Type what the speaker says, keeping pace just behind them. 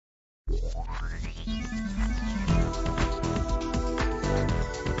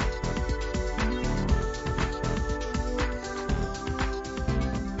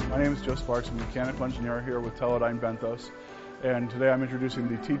name is Joe Sparks. I'm a mechanical engineer here with Teledyne Benthos. And today I'm introducing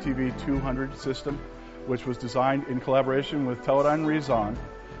the TTV 200 system, which was designed in collaboration with Teledyne Rezon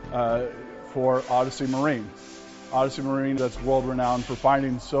for Odyssey Marine. Odyssey Marine, that's world-renowned for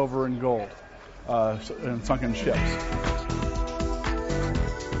finding silver and gold in sunken ships.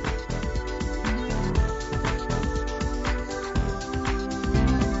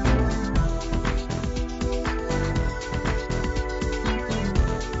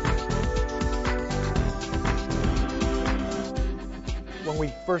 When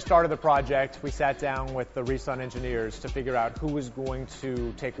we first started the project, we sat down with the Rezon engineers to figure out who was going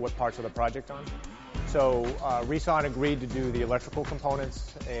to take what parts of the project on. So Rezon agreed to do the electrical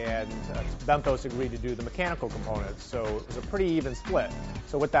components, and Benthos agreed to do the mechanical components. So it was a pretty even split.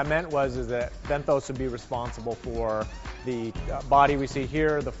 So what that meant was that Benthos would be responsible for the body we see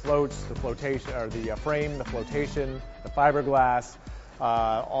here, the floats, the flotation, or the frame, the flotation, the fiberglass,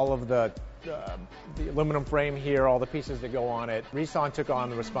 all of the aluminum frame here, all the pieces that go on it. Rezon took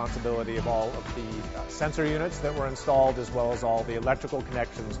on the responsibility of all of the sensor units that were installed, as well as all the electrical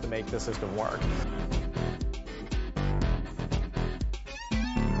connections to make the system work.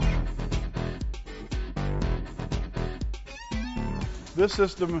 This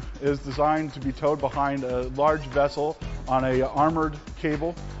system is designed to be towed behind a large vessel on a armored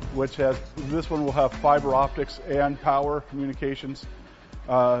cable, which this one will have fiber optics and power communications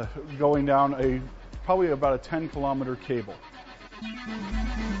going down probably about a 10-kilometer cable.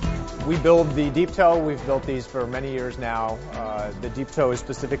 We build the deep tow. We've built these for many years now. The deep tow is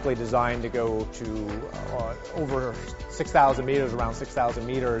specifically designed to go to over 6,000 meters, around 6,000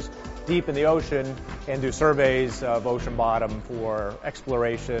 meters deep in the ocean, and do surveys of ocean bottom for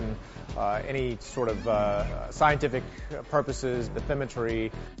exploration, any sort of scientific purposes,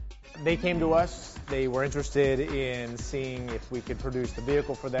 bathymetry. They came to us. They were interested in seeing if we could produce the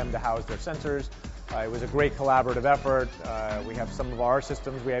vehicle for them to house their sensors. It was a great collaborative effort. We have some of our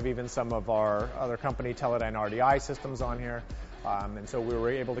systems. We have even some of our other company, Teledyne RDI systems on here. And so we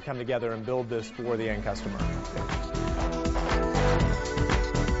were able to come together and build this for the end customer.